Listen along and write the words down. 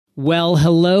Well,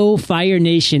 hello, Fire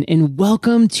Nation, and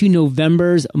welcome to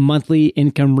November's monthly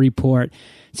income report.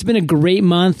 It's been a great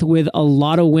month with a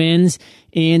lot of wins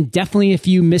and definitely a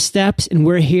few missteps, and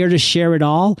we're here to share it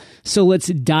all. So let's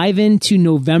dive into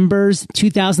November's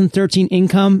 2013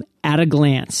 income at a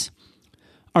glance.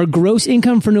 Our gross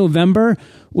income for November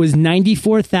was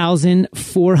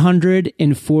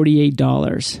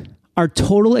 $94,448. Our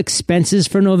total expenses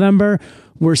for November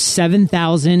were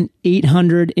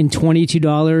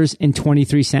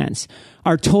 $7,822.23.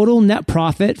 Our total net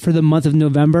profit for the month of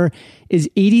November is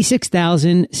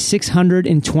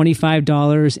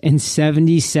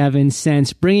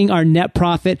 $86,625.77, bringing our net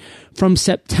profit from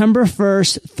September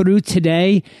 1st through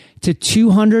today to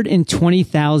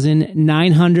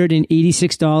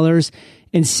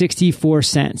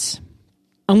 $220,986.64.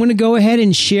 I'm going to go ahead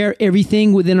and share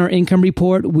everything within our income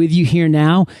report with you here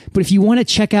now. But if you want to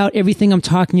check out everything I'm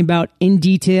talking about in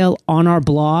detail on our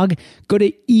blog, go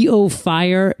to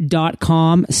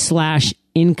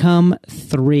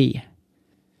eofire.com/income3.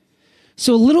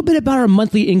 So a little bit about our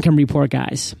monthly income report,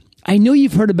 guys. I know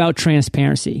you've heard about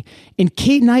transparency, and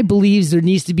Kate and I believe there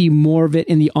needs to be more of it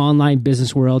in the online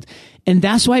business world. And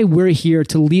that's why we're here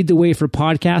to lead the way for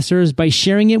podcasters by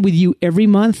sharing it with you every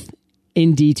month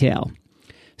in detail.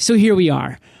 So here we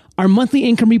are. Our monthly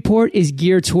income report is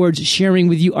geared towards sharing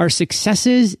with you our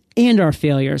successes and our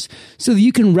failures so that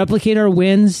you can replicate our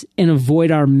wins and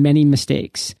avoid our many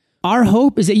mistakes. Our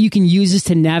hope is that you can use this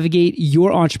to navigate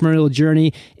your entrepreneurial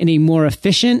journey in a more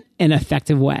efficient and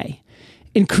effective way.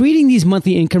 In creating these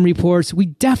monthly income reports, we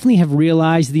definitely have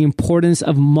realized the importance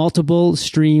of multiple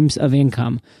streams of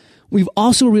income. We've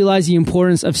also realized the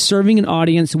importance of serving an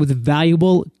audience with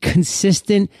valuable,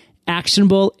 consistent,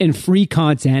 actionable, and free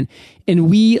content, and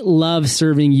we love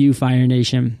serving you, Fire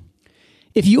Nation.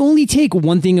 If you only take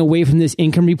one thing away from this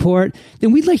income report,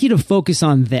 then we'd like you to focus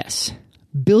on this.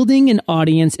 Building an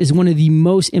audience is one of the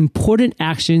most important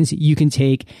actions you can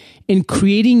take, and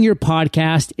creating your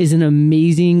podcast is an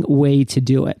amazing way to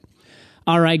do it.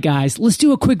 All right, guys, let's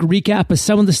do a quick recap of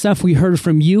some of the stuff we heard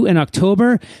from you in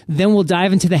October. Then we'll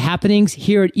dive into the happenings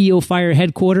here at EO Fire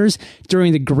headquarters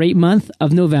during the great month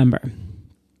of November.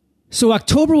 So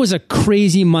October was a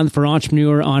crazy month for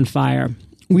Entrepreneur on Fire.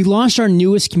 We launched our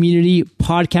newest community,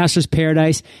 Podcasters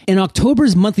Paradise, and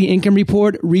October's monthly income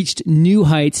report reached new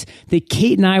heights that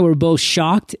Kate and I were both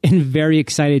shocked and very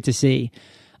excited to see.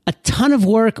 A ton of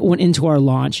work went into our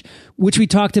launch, which we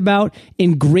talked about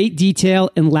in great detail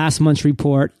in last month's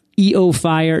report,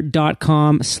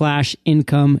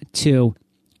 eofire.com/income2.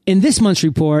 In this month's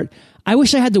report, I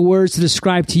wish I had the words to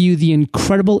describe to you the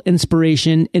incredible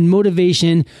inspiration and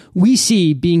motivation we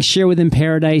see being shared within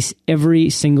Paradise every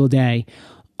single day.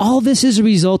 All this is a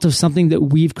result of something that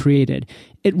we've created.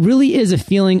 It really is a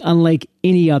feeling unlike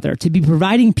any other to be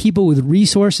providing people with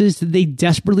resources that they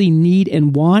desperately need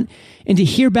and want, and to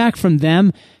hear back from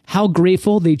them how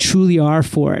grateful they truly are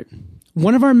for it.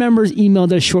 One of our members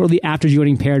emailed us shortly after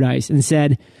joining Paradise and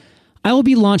said, "I will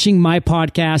be launching my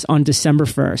podcast on December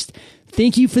 1st.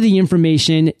 Thank you for the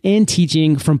information and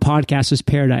teaching from Podcasters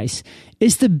Paradise.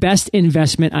 It's the best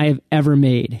investment I have ever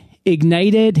made.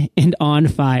 Ignited and on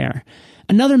fire."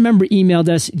 Another member emailed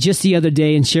us just the other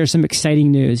day and shared some exciting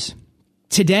news.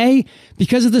 Today,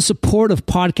 because of the support of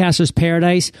Podcasters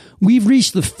Paradise, we've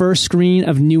reached the first screen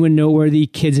of New and Noteworthy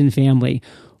Kids and Family.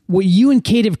 What you and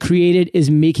Kate have created is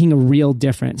making a real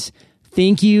difference.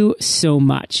 Thank you so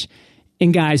much.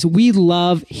 And guys, we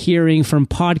love hearing from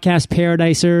Podcast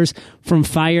Paradisers, from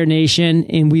Fire Nation,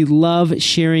 and we love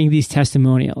sharing these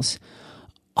testimonials.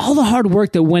 All the hard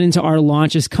work that went into our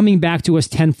launch is coming back to us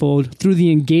tenfold through the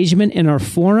engagement in our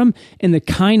forum and the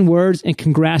kind words and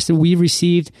congrats that we've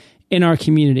received in our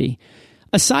community.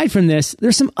 Aside from this,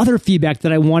 there's some other feedback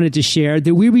that I wanted to share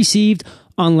that we received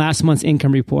on last month's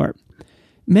income report.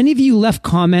 Many of you left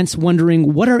comments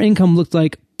wondering what our income looked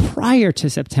like prior to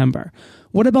September.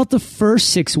 What about the first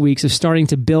 6 weeks of starting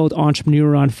to build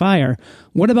Entrepreneur on Fire?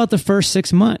 What about the first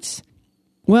 6 months?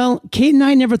 Well, Kate and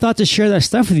I never thought to share that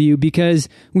stuff with you because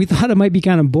we thought it might be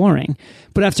kind of boring.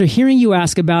 But after hearing you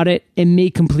ask about it, it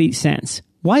made complete sense.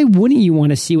 Why wouldn't you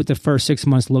want to see what the first 6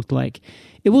 months looked like?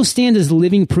 It will stand as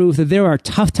living proof that there are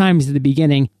tough times at the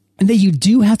beginning and that you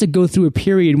do have to go through a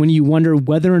period when you wonder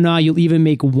whether or not you'll even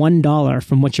make $1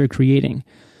 from what you're creating.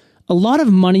 A lot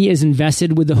of money is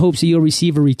invested with the hopes that you'll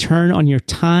receive a return on your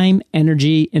time,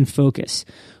 energy, and focus.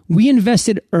 We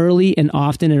invested early and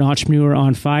often in Entrepreneur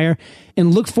on Fire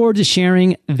and look forward to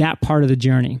sharing that part of the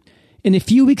journey. In a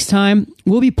few weeks' time,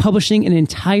 we'll be publishing an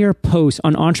entire post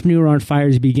on Entrepreneur on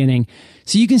Fire's beginning,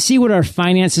 so you can see what our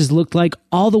finances looked like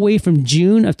all the way from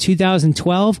June of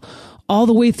 2012 all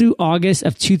the way through August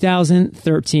of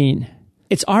 2013.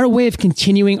 It's our way of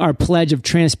continuing our pledge of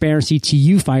transparency to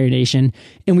you, Fire Nation,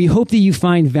 and we hope that you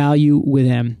find value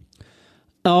within.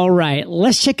 All right,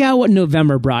 let's check out what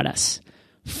November brought us.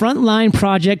 Frontline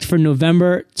project for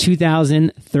November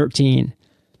 2013.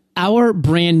 Our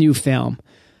brand new film.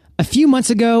 A few months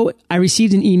ago, I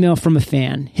received an email from a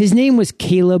fan. His name was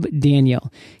Caleb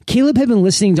Daniel. Caleb had been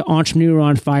listening to Entrepreneur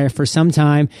on Fire for some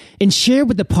time and shared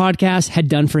what the podcast had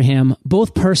done for him,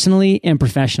 both personally and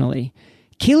professionally.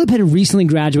 Caleb had recently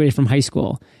graduated from high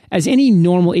school. As any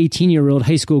normal 18-year-old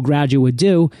high school graduate would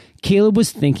do, Caleb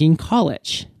was thinking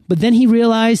college. But then he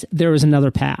realized there was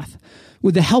another path.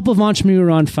 With the help of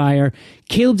Entrepreneur on Fire,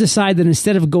 Caleb decided that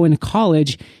instead of going to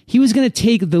college, he was going to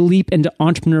take the leap into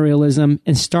entrepreneurialism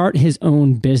and start his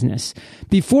own business.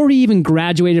 Before he even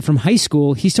graduated from high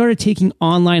school, he started taking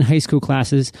online high school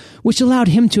classes, which allowed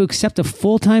him to accept a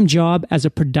full-time job as a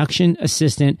production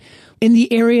assistant in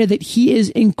the area that he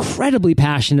is incredibly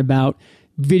passionate about,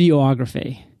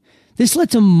 videography. This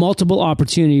led to multiple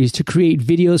opportunities to create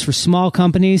videos for small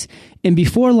companies, and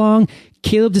before long,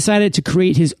 Caleb decided to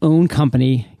create his own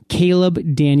company,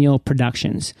 Caleb Daniel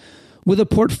Productions. With a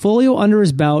portfolio under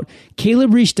his belt,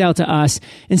 Caleb reached out to us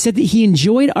and said that he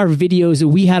enjoyed our videos that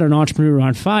we had on Entrepreneur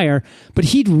on Fire, but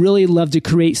he'd really love to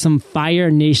create some Fire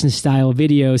Nation style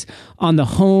videos on the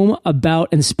home, about,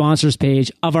 and sponsors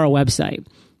page of our website.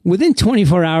 Within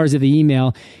 24 hours of the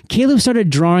email, Caleb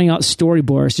started drawing out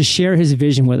storyboards to share his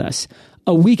vision with us.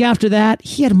 A week after that,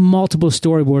 he had multiple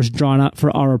storyboards drawn up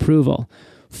for our approval.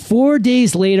 4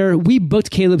 days later, we booked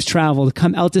Caleb's travel to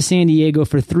come out to San Diego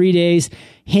for 3 days,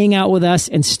 hang out with us,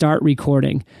 and start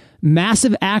recording.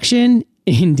 Massive action,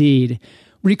 indeed.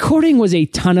 Recording was a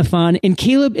ton of fun, and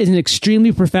Caleb is an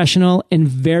extremely professional and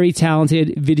very talented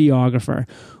videographer.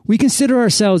 We consider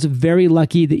ourselves very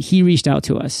lucky that he reached out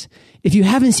to us. If you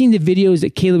haven't seen the videos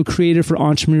that Caleb created for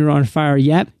Entrepreneur on Fire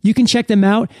yet, you can check them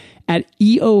out at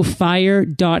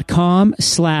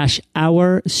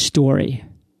eofire.com/ourstory.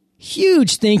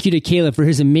 Huge thank you to Caleb for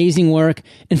his amazing work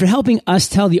and for helping us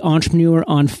tell the Entrepreneur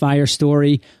on Fire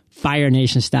story, Fire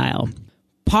Nation style.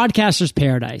 Podcasters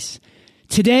Paradise.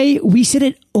 Today, we sit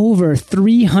at over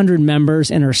 300 members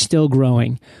and are still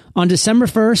growing. On December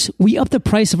 1st, we upped the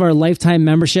price of our lifetime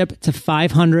membership to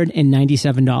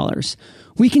 $597.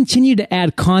 We continue to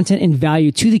add content and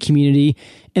value to the community,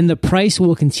 and the price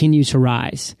will continue to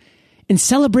rise. In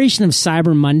celebration of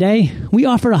Cyber Monday, we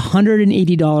offer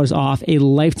 $180 off a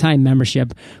lifetime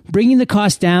membership, bringing the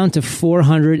cost down to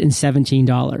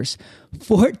 $417.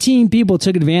 14 people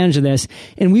took advantage of this,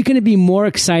 and we couldn't be more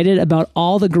excited about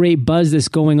all the great buzz that's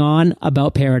going on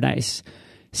about Paradise.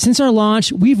 Since our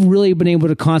launch, we've really been able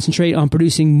to concentrate on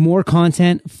producing more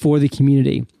content for the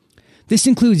community. This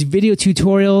includes video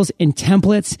tutorials and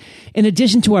templates, in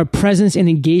addition to our presence and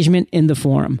engagement in the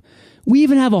forum. We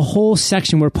even have a whole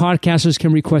section where podcasters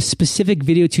can request specific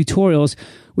video tutorials,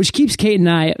 which keeps Kate and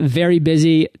I very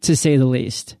busy, to say the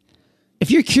least.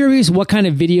 If you're curious what kind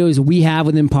of videos we have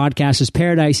within Podcasters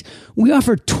Paradise, we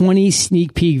offer 20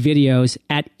 sneak peek videos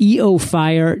at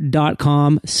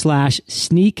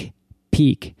eofire.com/sneak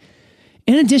peek.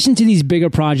 In addition to these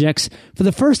bigger projects, for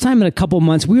the first time in a couple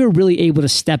months, we were really able to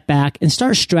step back and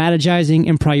start strategizing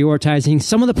and prioritizing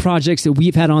some of the projects that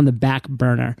we've had on the back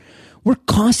burner. We're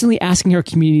constantly asking our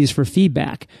communities for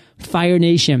feedback. Fire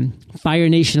Nation, Fire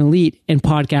Nation Elite, and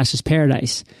Podcasters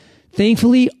Paradise.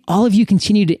 Thankfully, all of you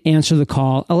continue to answer the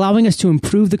call, allowing us to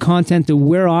improve the content that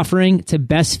we're offering to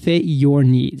best fit your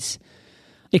needs.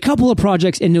 A couple of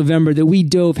projects in November that we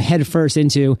dove headfirst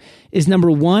into is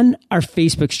number one, our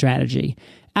Facebook strategy.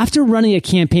 After running a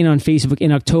campaign on Facebook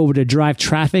in October to drive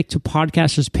traffic to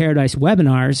Podcasters Paradise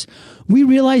webinars, we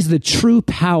realized the true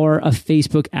power of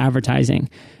Facebook advertising.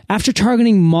 After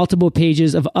targeting multiple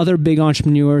pages of other big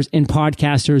entrepreneurs and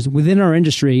podcasters within our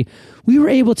industry, we were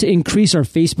able to increase our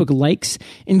Facebook likes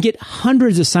and get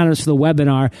hundreds of signups for the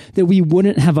webinar that we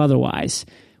wouldn't have otherwise.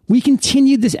 We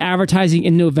continued this advertising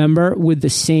in November with the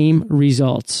same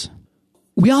results.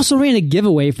 We also ran a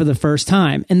giveaway for the first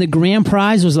time, and the grand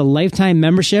prize was a lifetime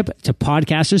membership to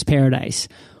Podcasters Paradise.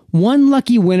 One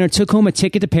lucky winner took home a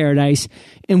ticket to Paradise,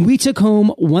 and we took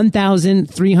home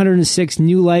 1,306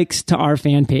 new likes to our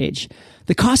fan page.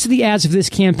 The cost of the ads for this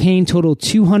campaign totaled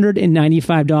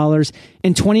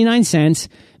 $295.29,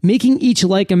 making each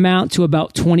like amount to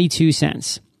about 22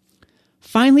 cents.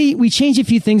 Finally, we changed a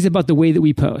few things about the way that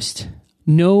we post.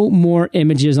 No more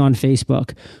images on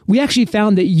Facebook. We actually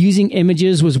found that using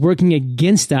images was working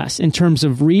against us in terms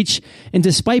of reach, and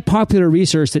despite popular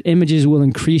research that images will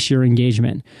increase your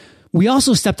engagement. We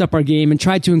also stepped up our game and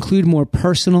tried to include more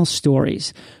personal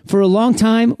stories. For a long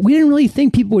time, we didn't really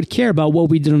think people would care about what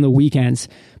we did on the weekends.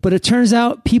 But it turns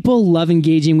out people love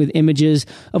engaging with images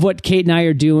of what Kate and I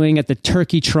are doing at the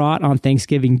Turkey Trot on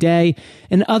Thanksgiving Day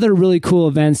and other really cool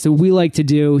events that we like to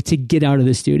do to get out of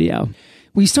the studio.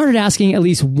 We started asking at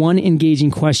least one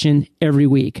engaging question every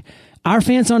week. Our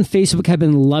fans on Facebook have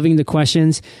been loving the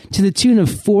questions to the tune of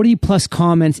 40 plus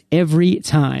comments every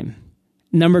time.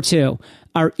 Number 2,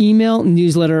 our email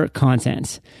newsletter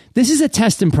content. This is a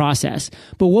test and process,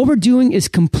 but what we're doing is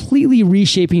completely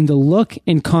reshaping the look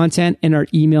and content in our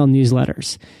email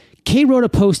newsletters. Kate wrote a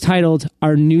post titled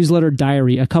Our Newsletter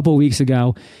Diary a couple weeks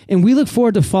ago, and we look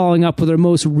forward to following up with our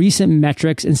most recent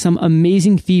metrics and some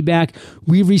amazing feedback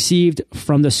we've received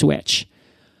from the switch.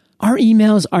 Our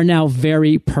emails are now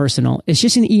very personal. It's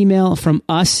just an email from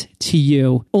us to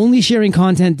you, only sharing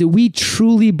content that we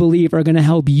truly believe are going to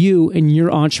help you in your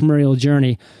entrepreneurial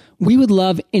journey. We would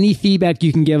love any feedback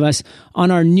you can give us on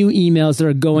our new emails that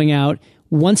are going out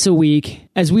once a week,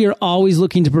 as we are always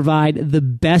looking to provide the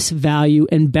best value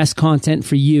and best content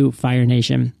for you, Fire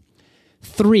Nation.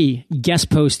 3,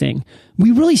 guest posting. We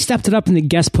really stepped it up in the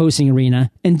guest posting arena,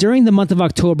 and during the month of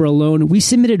October alone, we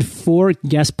submitted 4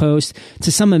 guest posts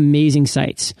to some amazing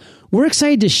sites. We're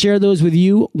excited to share those with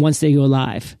you once they go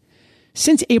live.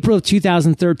 Since April of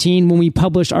 2013, when we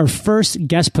published our first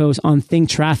guest post on Think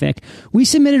Traffic, we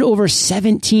submitted over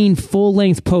 17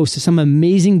 full-length posts to some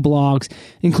amazing blogs,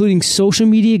 including Social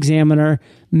Media Examiner,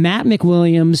 Matt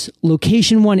McWilliams,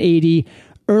 Location 180,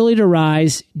 Early to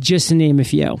Rise, just to name a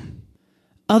few.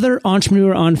 Other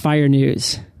Entrepreneur on Fire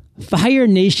news. Fire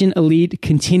Nation Elite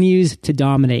continues to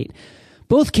dominate.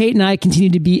 Both Kate and I continue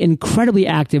to be incredibly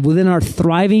active within our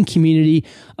thriving community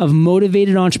of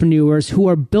motivated entrepreneurs who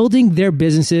are building their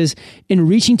businesses and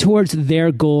reaching towards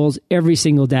their goals every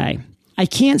single day. I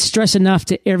can't stress enough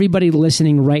to everybody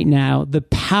listening right now the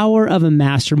power of a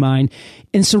mastermind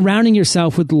and surrounding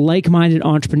yourself with like-minded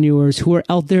entrepreneurs who are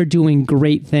out there doing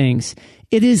great things.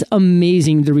 It is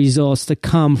amazing the results that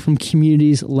come from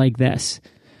communities like this.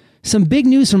 Some big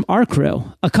news from our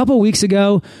crew. A couple weeks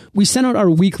ago, we sent out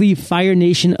our weekly Fire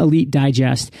Nation Elite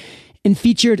Digest and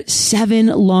featured 7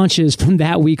 launches from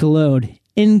that week alone.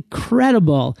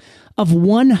 Incredible. Of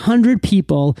 100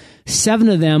 people, 7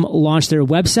 of them launched their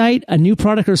website, a new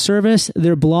product or service,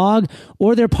 their blog,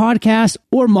 or their podcast,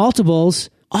 or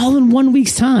multiples, all in 1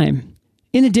 week's time.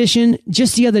 In addition,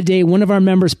 just the other day, one of our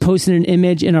members posted an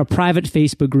image in our private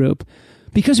Facebook group.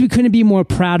 Because we couldn't be more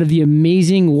proud of the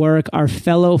amazing work our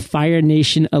fellow Fire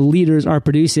Nation leaders are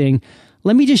producing,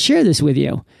 let me just share this with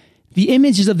you. The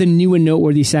image is of the new and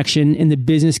noteworthy section in the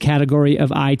business category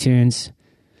of iTunes.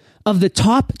 Of the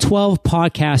top 12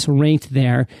 podcasts ranked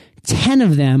there, 10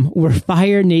 of them were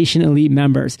Fire Nation Elite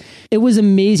members. It was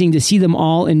amazing to see them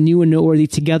all in new and noteworthy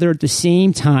together at the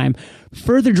same time,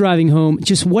 further driving home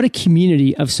just what a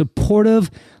community of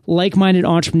supportive, like-minded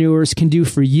entrepreneurs can do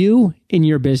for you in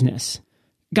your business.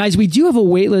 Guys, we do have a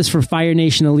waitlist for Fire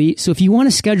Nation Elite, so if you want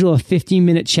to schedule a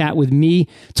 15-minute chat with me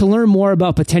to learn more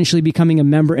about potentially becoming a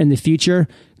member in the future,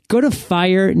 go to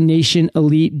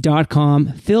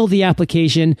firenationelite.com, fill the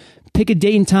application, pick a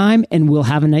date and time, and we'll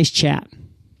have a nice chat.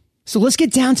 So let's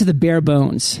get down to the bare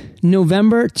bones.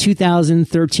 November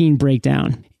 2013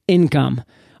 breakdown. Income.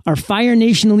 Our Fire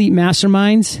Nation Elite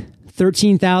Masterminds,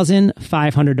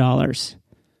 $13,500.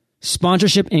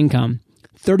 Sponsorship income.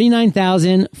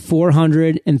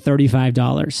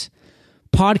 $39,435.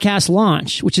 Podcast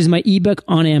launch, which is my ebook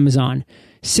on Amazon,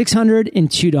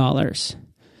 $602.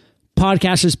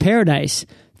 Podcasters Paradise,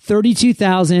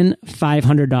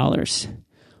 $32,500.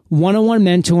 One-on-one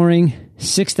mentoring,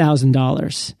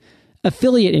 $6,000.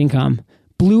 Affiliate income,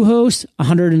 Bluehost,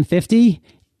 $150,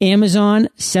 Amazon,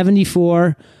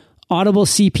 $74, Audible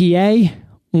CPA,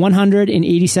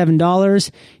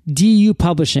 $187, DU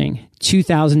Publishing,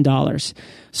 $2,000.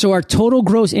 So our total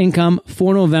gross income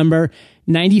for November,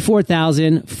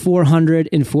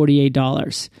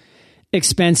 $94,448.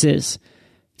 Expenses,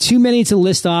 too many to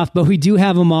list off, but we do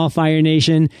have them all, Fire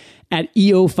Nation, at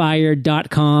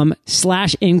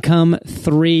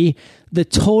eofire.com/income3. The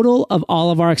total of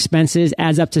all of our expenses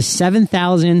adds up to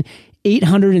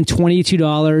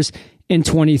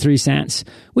 $7,822.23,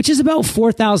 which is about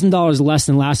 $4,000 less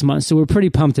than last month. So we're pretty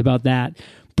pumped about that,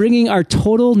 bringing our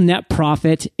total net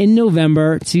profit in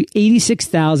November to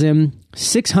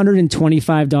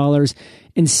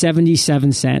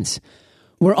 $86,625.77.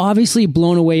 We're obviously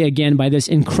blown away again by this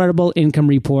incredible income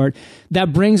report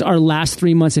that brings our last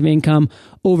 3 months of income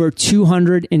over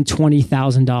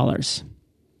 $220,000.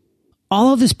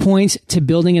 All of this points to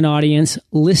building an audience,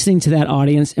 listening to that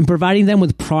audience, and providing them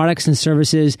with products and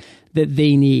services that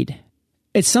they need.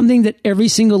 It's something that every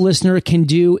single listener can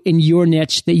do in your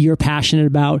niche that you're passionate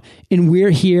about, and we're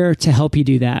here to help you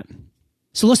do that.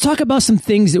 So let's talk about some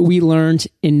things that we learned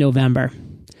in November.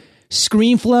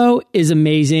 ScreenFlow is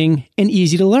amazing and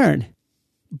easy to learn.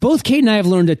 Both Kate and I have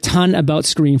learned a ton about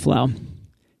ScreenFlow.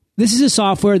 This is a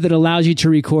software that allows you to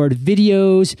record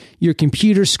videos, your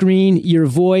computer screen, your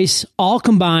voice, all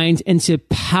combined into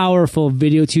powerful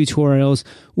video tutorials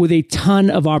with a ton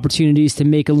of opportunities to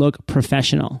make it look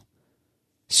professional.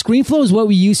 ScreenFlow is what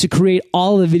we use to create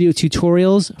all of the video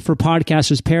tutorials for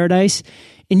Podcasters Paradise,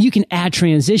 and you can add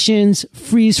transitions,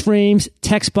 freeze frames,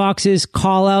 text boxes,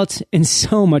 callouts, and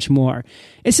so much more.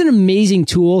 It's an amazing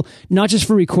tool, not just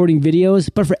for recording videos,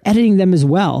 but for editing them as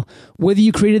well. Whether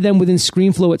you created them within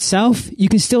ScreenFlow itself, you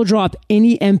can still drop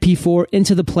any MP4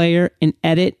 into the player and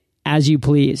edit as you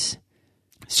please.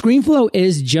 ScreenFlow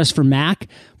is just for Mac,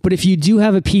 but if you do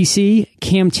have a PC,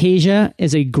 Camtasia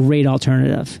is a great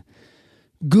alternative.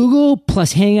 Google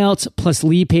plus Hangouts plus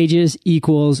Lead Pages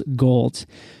equals gold.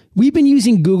 We've been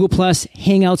using Google plus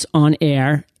Hangouts on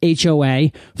Air,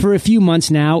 HOA, for a few months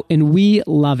now, and we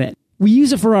love it. We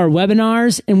use it for our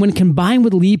webinars, and when combined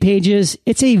with Lead Pages,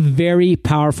 it's a very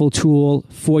powerful tool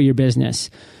for your business.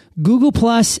 Google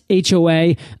plus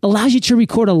HOA allows you to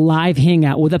record a live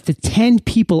Hangout with up to 10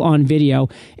 people on video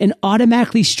and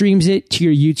automatically streams it to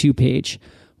your YouTube page.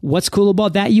 What's cool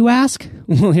about that, you ask?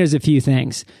 Well, here's a few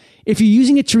things. If you're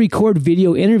using it to record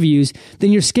video interviews,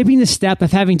 then you're skipping the step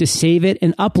of having to save it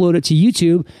and upload it to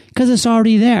YouTube because it's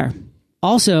already there.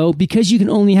 Also, because you can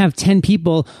only have 10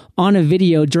 people on a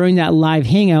video during that live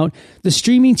hangout, the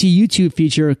streaming to YouTube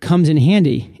feature comes in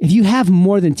handy. If you have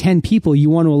more than 10 people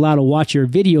you want to allow to watch your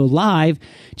video live,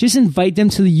 just invite them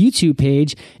to the YouTube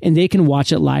page and they can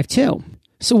watch it live too.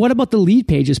 So what about the Lead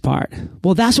Pages part?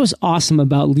 Well, that's what's awesome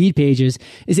about Lead Pages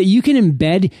is that you can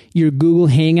embed your Google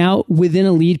Hangout within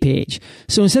a lead page.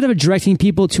 So instead of directing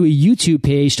people to a YouTube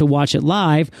page to watch it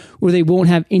live, where they won't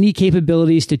have any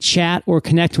capabilities to chat or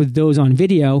connect with those on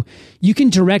video, you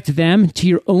can direct them to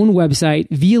your own website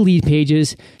via Lead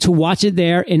Pages to watch it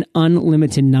there in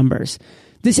unlimited numbers.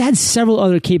 This adds several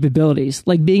other capabilities,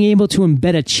 like being able to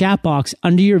embed a chat box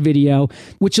under your video,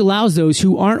 which allows those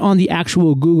who aren't on the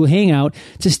actual Google Hangout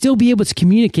to still be able to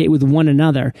communicate with one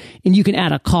another. And you can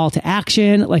add a call to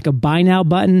action, like a buy now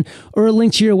button, or a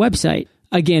link to your website.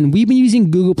 Again, we've been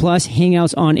using Google Plus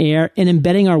Hangouts on Air and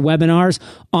embedding our webinars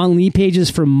on Lead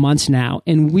Pages for months now,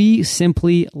 and we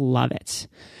simply love it.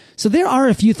 So there are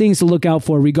a few things to look out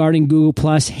for regarding Google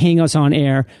Plus Hangouts on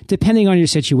Air, depending on your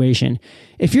situation.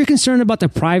 If you're concerned about the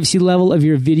privacy level of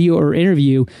your video or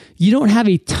interview, you don't have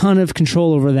a ton of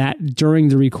control over that during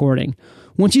the recording.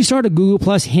 Once you start a Google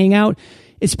Plus Hangout,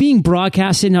 it's being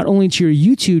broadcasted not only to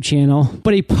your YouTube channel,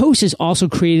 but a post is also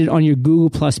created on your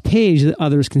Google Plus page that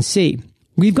others can see.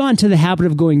 We've gotten to the habit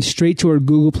of going straight to our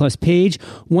Google Plus page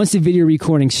once the video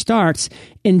recording starts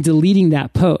and deleting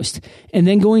that post, and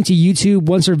then going to YouTube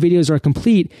once our videos are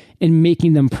complete and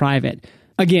making them private.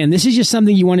 Again, this is just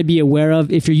something you want to be aware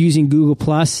of if you're using Google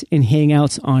Plus and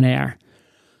Hangouts on Air.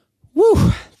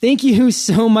 Woo! Thank you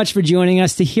so much for joining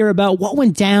us to hear about what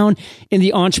went down in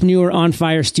the Entrepreneur on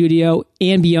Fire studio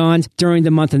and beyond during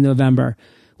the month of November.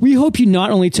 We hope you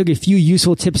not only took a few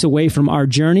useful tips away from our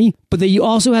journey, but that you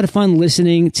also had fun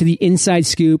listening to the inside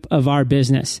scoop of our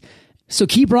business. So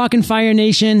keep rocking, Fire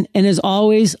Nation, and as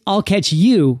always, I'll catch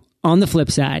you on the flip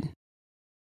side.